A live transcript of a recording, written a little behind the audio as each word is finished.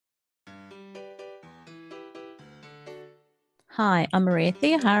Hi, I'm Maria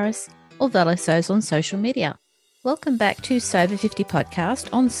Thea Harris, or Velosos on social media. Welcome back to Sober 50 podcast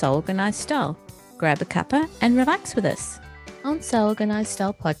on Soul Organized Style. Grab a cuppa and relax with us. On Soul Organized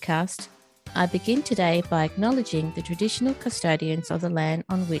Style podcast, I begin today by acknowledging the traditional custodians of the land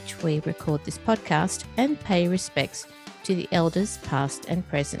on which we record this podcast and pay respects to the elders past and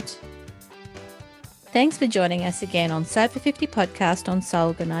present. Thanks for joining us again on Sober 50 podcast on Soul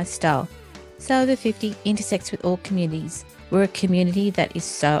Organized Style. Sober 50 intersects with all communities. We're a community that is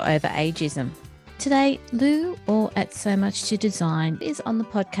so over ageism. Today, Lou, or at So Much to Design, is on the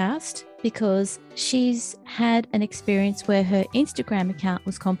podcast because she's had an experience where her Instagram account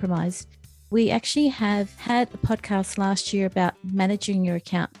was compromised. We actually have had a podcast last year about managing your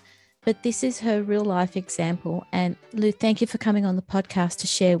account, but this is her real life example. And Lou, thank you for coming on the podcast to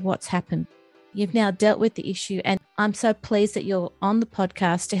share what's happened. You've now dealt with the issue, and I'm so pleased that you're on the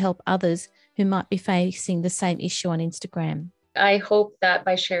podcast to help others who might be facing the same issue on Instagram. I hope that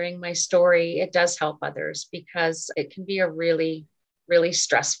by sharing my story, it does help others because it can be a really, really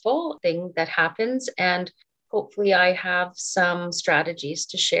stressful thing that happens. And hopefully I have some strategies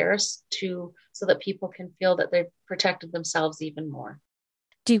to share so that people can feel that they've protected themselves even more.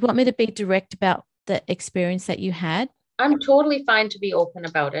 Do you want me to be direct about the experience that you had? I'm totally fine to be open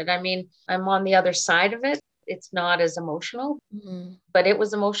about it. I mean, I'm on the other side of it. It's not as emotional, but it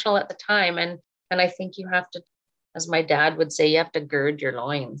was emotional at the time. And I think you have to, as my dad would say, you have to gird your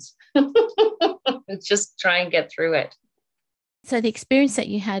loins. Just try and get through it. So the experience that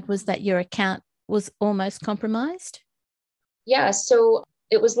you had was that your account was almost compromised? Yeah. So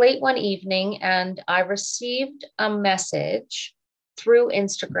it was late one evening and I received a message through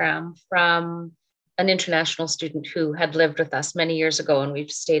Instagram from an international student who had lived with us many years ago, and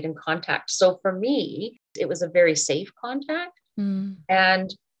we've stayed in contact. So for me, it was a very safe contact. And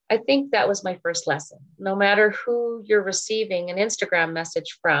I think that was my first lesson. No matter who you're receiving an Instagram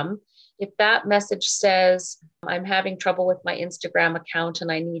message from, if that message says, I'm having trouble with my Instagram account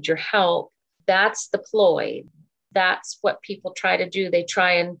and I need your help, that's the ploy. That's what people try to do. They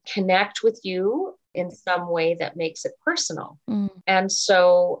try and connect with you in some way that makes it personal. And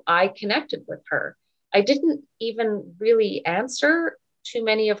so I connected with her. I didn't even really answer too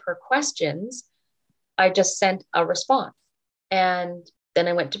many of her questions. I just sent a response. And then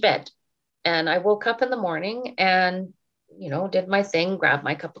I went to bed and I woke up in the morning and, did my thing, grabbed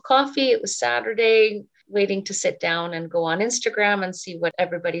my cup of coffee. It was Saturday, waiting to sit down and go on Instagram and see what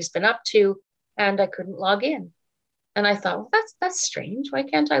everybody's been up to. And I couldn't log in. And I thought, well, that's strange. Why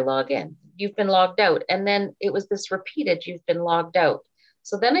can't I log in? You've been logged out. And then it was this repeated, you've been logged out.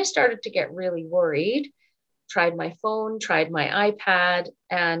 So then I started to get really worried, tried my phone, tried my iPad,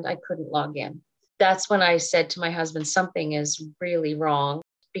 and I couldn't log in. That's when I said to my husband, something is really wrong,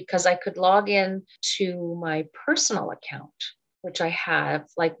 because I could log in to my personal account, which I have,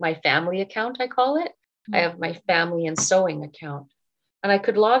 like my family account, I call it. I have my family and sewing account, and I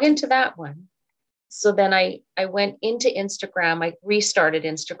could log into that one. So then I went into Instagram, I restarted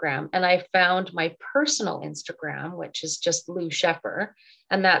Instagram, and I found my personal Instagram, which is just Lou Sheffer,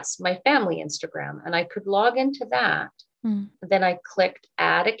 and that's my family Instagram. And I could log into that. Then I clicked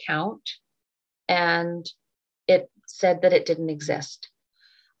add account, and it said that it didn't exist.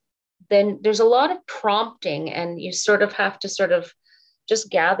 Then there's a lot of prompting, and you sort of have to just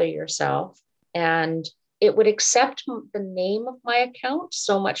gather yourself. And it would accept the name of my account,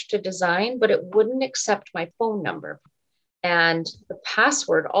 So Much to Design, but it wouldn't accept my phone number. And the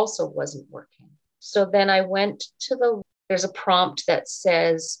password also wasn't working. So then I went to there's a prompt that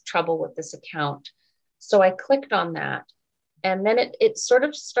says trouble with this account. So I clicked on that. And then it sort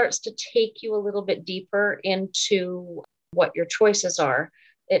of starts to take you a little bit deeper into what your choices are.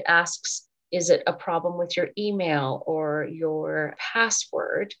 It asks, is it a problem with your email or your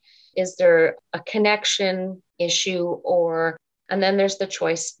password? Is there a connection issue? And then there's the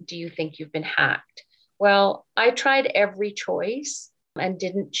choice, do you think you've been hacked? Well, I tried every choice and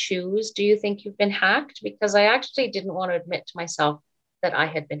didn't choose, do you think you've been hacked? Because I actually didn't want to admit to myself that I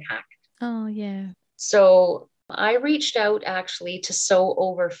had been hacked. Oh, yeah. So I reached out actually to Sew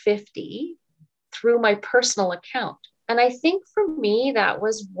Over 50 through my personal account. And I think for me, that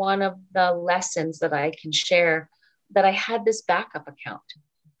was one of the lessons that I can share, that I had this backup account,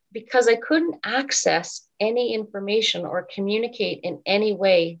 because I couldn't access any information or communicate in any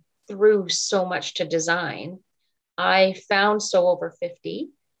way through So Much to Design. I found Sew Over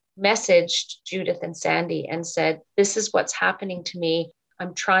 50, messaged Judith and Sandy and said, this is what's happening to me.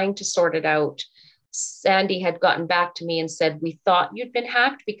 I'm trying to sort it out. Sandy had gotten back to me and said, we thought you'd been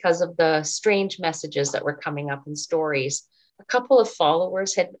hacked because of the strange messages that were coming up in stories. A couple of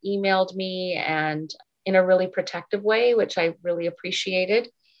followers had emailed me and in a really protective way, which I really appreciated.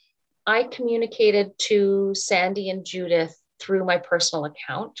 I communicated to Sandy and Judith through my personal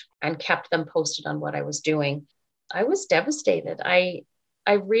account and kept them posted on what I was doing. I was devastated. I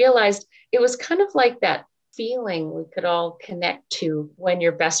realized it was kind of like that feeling we could all connect to when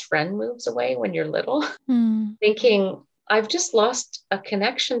your best friend moves away when you're little, thinking, I've just lost a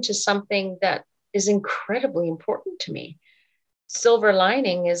connection to something that is incredibly important to me. Silver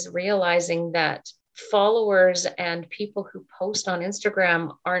lining is realizing that followers and people who post on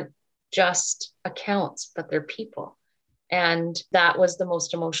Instagram aren't just accounts, but they're people. And that was the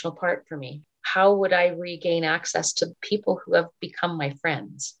most emotional part for me. How would I regain access to people who have become my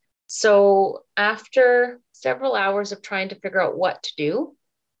friends? So after several hours of trying to figure out what to do,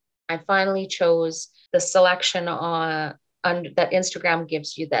 I finally chose the selection that Instagram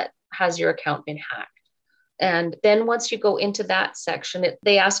gives you that has your account been hacked. And then once you go into that section,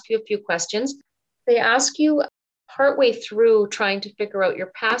 they ask you a few questions. They ask you partway through trying to figure out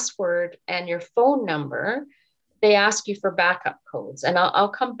your password and your phone number, they ask you for backup codes. And I'll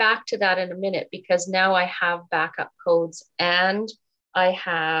come back to that in a minute, because now I have backup codes and I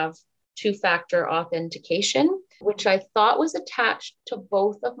have two-factor authentication, which I thought was attached to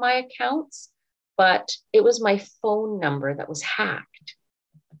both of my accounts, but it was my phone number that was hacked.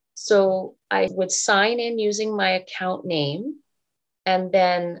 So I would sign in using my account name and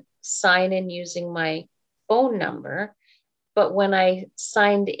then sign in using my phone number. But when I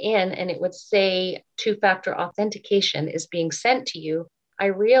signed in and it would say two-factor authentication is being sent to you, I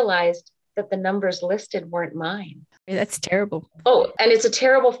realized that the numbers listed weren't mine. That's terrible. Oh, and it's a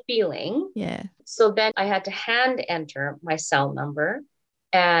terrible feeling. Yeah. So then I had to hand enter my cell number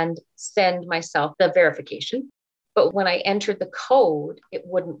and send myself the verification. But when I entered the code, it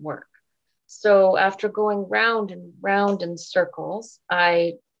wouldn't work. So after going round and round in circles,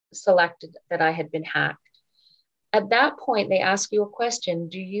 I selected that I had been hacked. At that point, they ask you a question.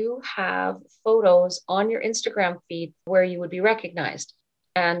 Do you have photos on your Instagram feed where you would be recognized?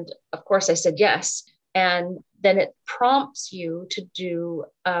 And of course, I said yes. And then it prompts you to do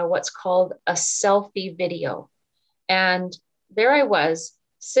what's called a selfie video. And there I was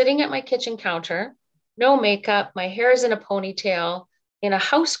sitting at my kitchen counter, no makeup, my hair is in a ponytail, in a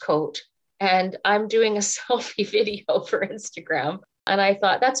house coat, and I'm doing a selfie video for Instagram. And I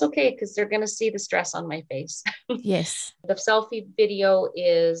thought, that's okay, because they're going to see the stress on my face. Yes. The selfie video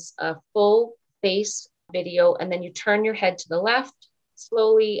is a full face video, and then you turn your head to the left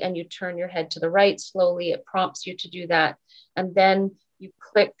slowly and you turn your head to the right slowly. It prompts you to do that. And then you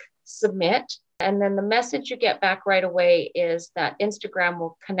click submit. And then the message you get back right away is that Instagram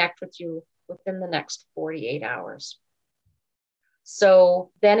will connect with you within the next 48 hours. So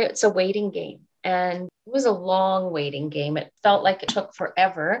then it's a waiting game. And it was a long waiting game. It felt like it took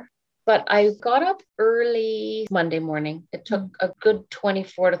forever. But I got up early Monday morning. It took a good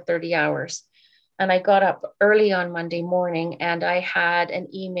 24 to 30 hours. And I got up early on Monday morning and I had an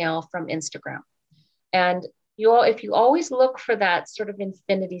email from Instagram. And if you always look for that sort of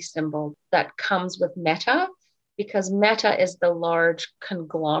infinity symbol that comes with Meta, because Meta is the large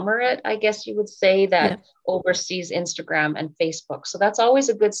conglomerate, I guess you would say, that oversees Instagram and Facebook. So that's always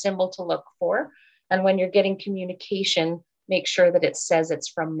a good symbol to look for. And when you're getting communication, make sure that it says it's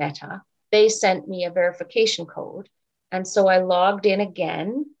from Meta. They sent me a verification code. And so I logged in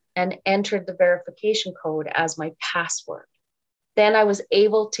again and entered the verification code as my password. Then I was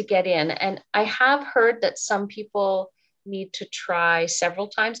able to get in. And I have heard that some people need to try several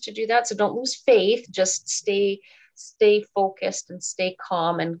times to do that. So don't lose faith, just stay focused and stay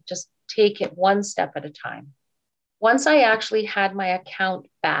calm and just take it one step at a time. Once I actually had my account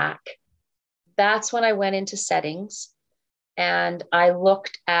back, that's when I went into settings and I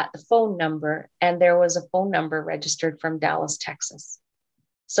looked at the phone number, and there was a phone number registered from Dallas, Texas.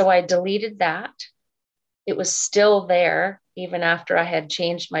 So I deleted that. It was still there even after I had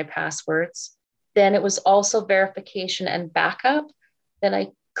changed my passwords. Then it was also verification and backup. Then I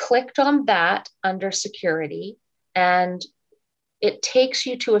clicked on that under security, and it takes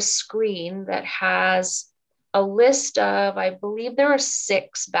you to a screen that has a list of, I believe there are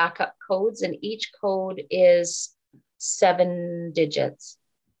 6 backup codes, and each code is 7 digits.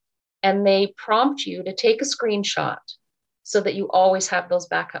 And they prompt you to take a screenshot so that you always have those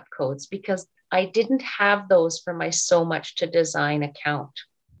backup codes, because I didn't have those for my So Much to Design account.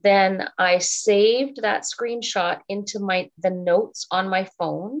 Then I saved that screenshot into the notes on my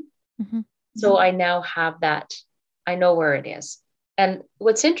phone. Mm-hmm. So I now have that. I know where it is. And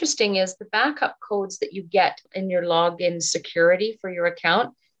what's interesting is the backup codes that you get in your login security for your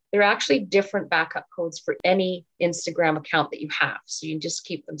account, they're actually different backup codes for any Instagram account that you have. So you just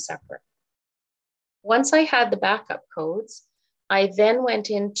keep them separate. Once I had the backup codes, I then went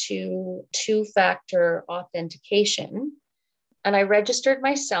into two-factor authentication and I registered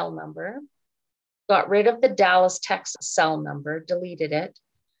my cell number, got rid of the Dallas, Texas cell number, deleted it.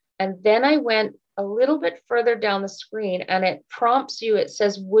 And then I went a little bit further down the screen and it prompts you, it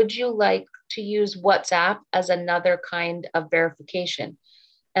says, would you like to use WhatsApp as another kind of verification?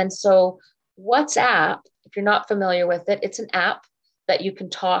 And so WhatsApp, if you're not familiar with it, it's an app that you can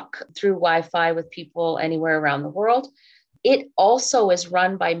talk through Wi-Fi with people anywhere around the world. It also is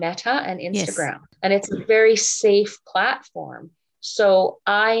run by Meta and Instagram, and it's a very safe platform. So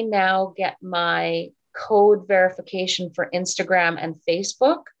I now get my code verification for Instagram and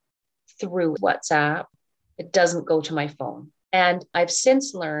Facebook through WhatsApp. It doesn't go to my phone. And I've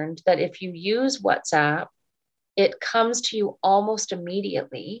since learned that if you use WhatsApp, it comes to you almost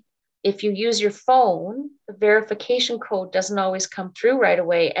immediately. If you use your phone, the verification code doesn't always come through right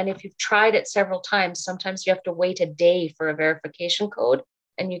away. And if you've tried it several times, sometimes you have to wait a day for a verification code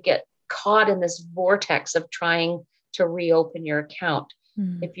and you get caught in this vortex of trying to reopen your account.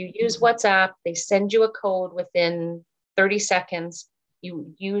 If you use WhatsApp, they send you a code within 30 seconds.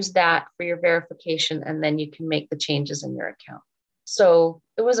 You use that for your verification, and then you can make the changes in your account. So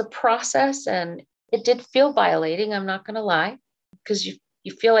it was a process, and it did feel violating, I'm not going to lie, because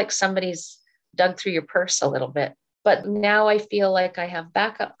you feel like somebody's dug through your purse a little bit. But now I feel like I have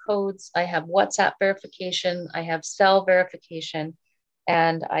backup codes, I have WhatsApp verification, I have cell verification,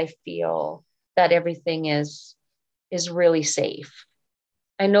 and I feel that everything is really safe.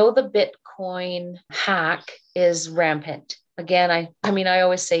 I know the Bitcoin hack is rampant. Again, I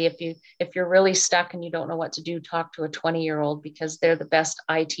always say if you're really stuck and you don't know what to do, talk to a 20-year-old because they're the best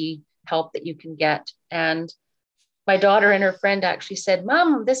IT help that you can get. And my daughter and her friend actually said,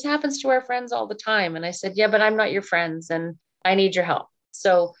 Mom, this happens to our friends all the time. And I said, yeah, but I'm not your friends and I need your help.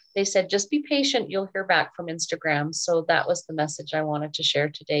 So they said, just be patient. You'll hear back from Instagram. So that was the message I wanted to share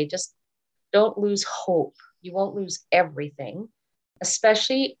today. Just don't lose hope. You won't lose everything,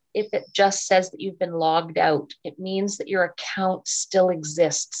 especially if it just says that you've been logged out. It means that your account still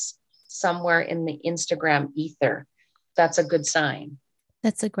exists somewhere in the Instagram ether. That's a good sign.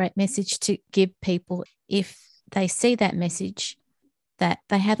 That's a great message to give people. If they see that message that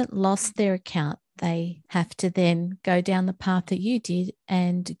they haven't lost their account, they have to then go down the path that you did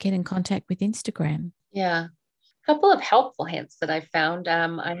and get in contact with Instagram. Yeah. A couple of helpful hints that I found.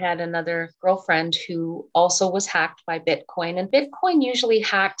 I had another girlfriend who also was hacked by Bitcoin, and Bitcoin usually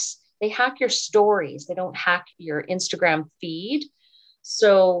they hack your stories. They don't hack your Instagram feed.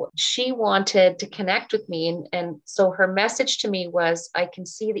 So she wanted to connect with me. And so her message to me was, I can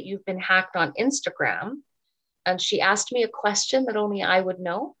see that you've been hacked on Instagram. And she asked me a question that only I would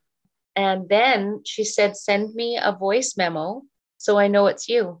know. And then she said, send me a voice memo so I know it's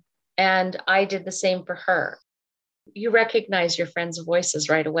you. And I did the same for her. You recognize your friends' voices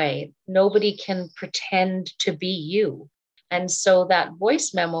right away. Nobody can pretend to be you. And so that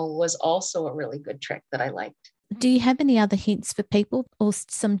voice memo was also a really good trick that I liked. Do you have any other hints for people or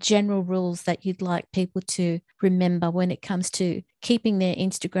some general rules that you'd like people to remember when it comes to keeping their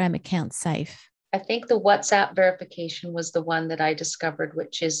Instagram account safe? I think the WhatsApp verification was the one that I discovered,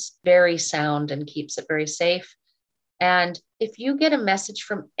 which is very sound and keeps it very safe. And if you get a message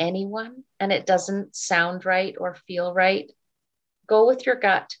from anyone and it doesn't sound right or feel right, go with your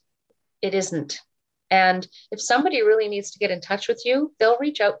gut. It isn't. And if somebody really needs to get in touch with you, they'll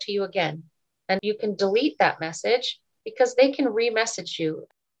reach out to you again. And you can delete that message because they can re-message you.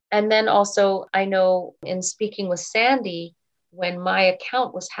 And then also, I know in speaking with Sandy, when my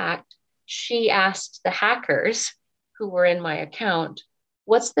account was hacked, she asked the hackers who were in my account,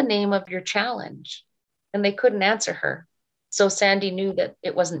 what's the name of your challenge? And they couldn't answer her. So Sandy knew that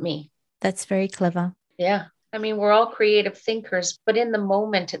it wasn't me. That's very clever. Yeah. I mean, we're all creative thinkers, but in the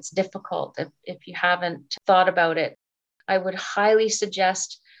moment, it's difficult if you haven't thought about it. I would highly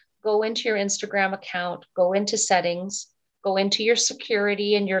suggest go into your Instagram account, go into settings, go into your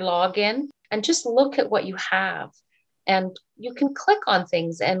security and your login, and just look at what you have. And you can click on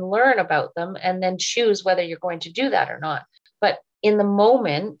things and learn about them and then choose whether you're going to do that or not. But in the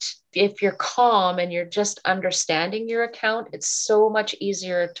moment, if you're calm and you're just understanding your account, it's so much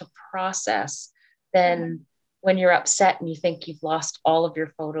easier to process than when you're upset and you think you've lost all of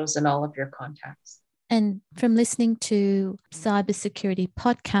your photos and all of your contacts. And from listening to cybersecurity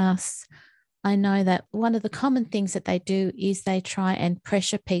podcasts, I know that one of the common things that they do is they try and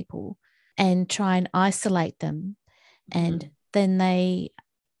pressure people and try and isolate them. And then they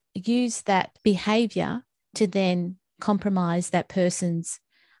use that behavior to then compromise that person's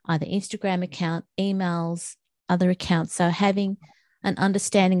either Instagram account, emails, other accounts. So having an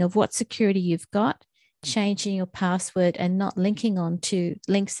understanding of what security you've got changing your password and not linking on to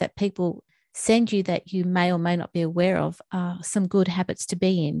links that people send you that you may or may not be aware of are some good habits to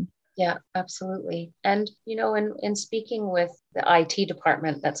be in. Yeah, absolutely. And, in speaking with the IT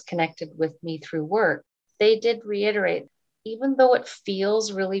department that's connected with me through work, they did reiterate, even though it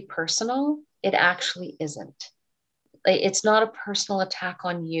feels really personal, it actually isn't. It's not a personal attack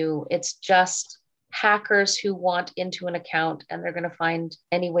on you. It's just hackers who want into an account and they're going to find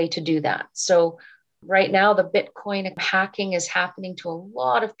any way to do that. So right now, the Bitcoin hacking is happening to a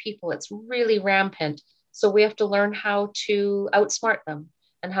lot of people. It's really rampant. So we have to learn how to outsmart them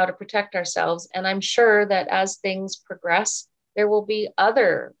and how to protect ourselves. And I'm sure that as things progress, there will be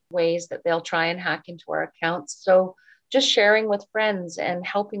other ways that they'll try and hack into our accounts. So just sharing with friends and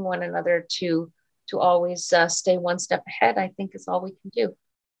helping one another to always stay one step ahead, I think is all we can do.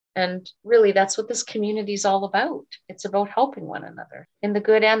 And really, that's what this community is all about. It's about helping one another in the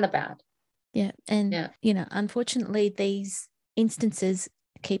good and the bad. Yeah. And, unfortunately, these instances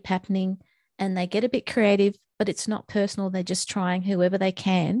keep happening and they get a bit creative, but it's not personal. They're just trying whoever they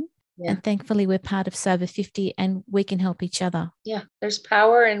can. Yeah. And thankfully, we're part of Sober 50 and we can help each other. Yeah. There's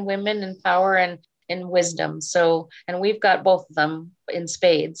power in women and power in wisdom. So, and we've got both of them in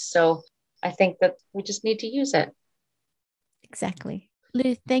spades. So I think that we just need to use it. Exactly.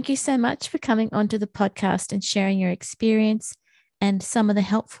 Lou, thank you so much for coming onto the podcast and sharing your experience and some of the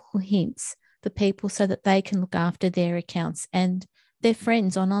helpful hints for people so that they can look after their accounts and their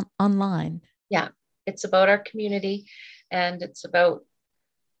friends online. Yeah, it's about our community, and it's about,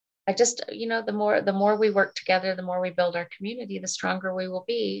 the more we work together, the more we build our community, the stronger we will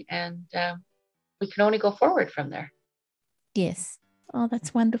be, and we can only go forward from there. Yes. Oh,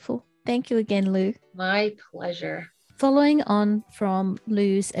 that's wonderful. Thank you again, Lou. My pleasure. Following on from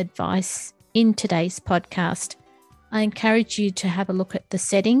Lou's advice in today's podcast, I encourage you to have a look at the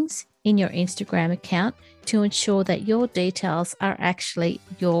settings in your Instagram account to ensure that your details are actually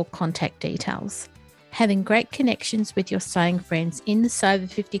your contact details. Having great connections with your sewing friends in the Sober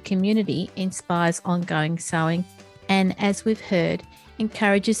 50 community inspires ongoing sewing and, as we've heard,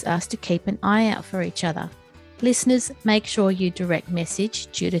 encourages us to keep an eye out for each other. Listeners, make sure you direct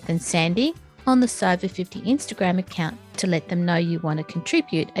message Judith and Sandy on the Sober 50 Instagram account to let them know you want to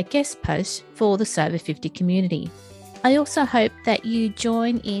contribute a guest post for the Sober 50 community. I also hope that you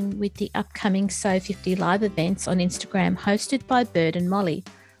join in with the upcoming Sober 50 live events on Instagram hosted by Bird and Molly.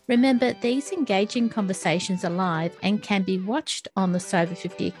 Remember, these engaging conversations are live and can be watched on the Sober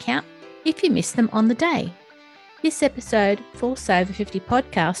 50 account if you miss them on the day. This episode for Sober 50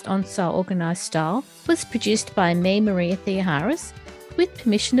 podcast on Soul Organised Style was produced by me, Maria Theoharis, with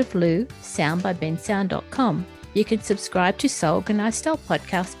permission of Lou, sound by bensound.com. You can subscribe to Soul Organised Style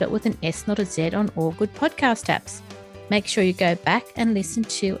podcast, but with an S, not a Z, on all good podcast apps. Make sure you go back and listen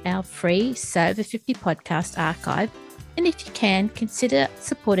to our free Sober 50 podcast archive. And if you can, consider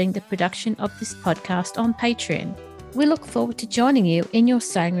supporting the production of this podcast on Patreon. We look forward to joining you in your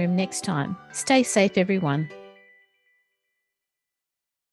sewing room next time. Stay safe, everyone.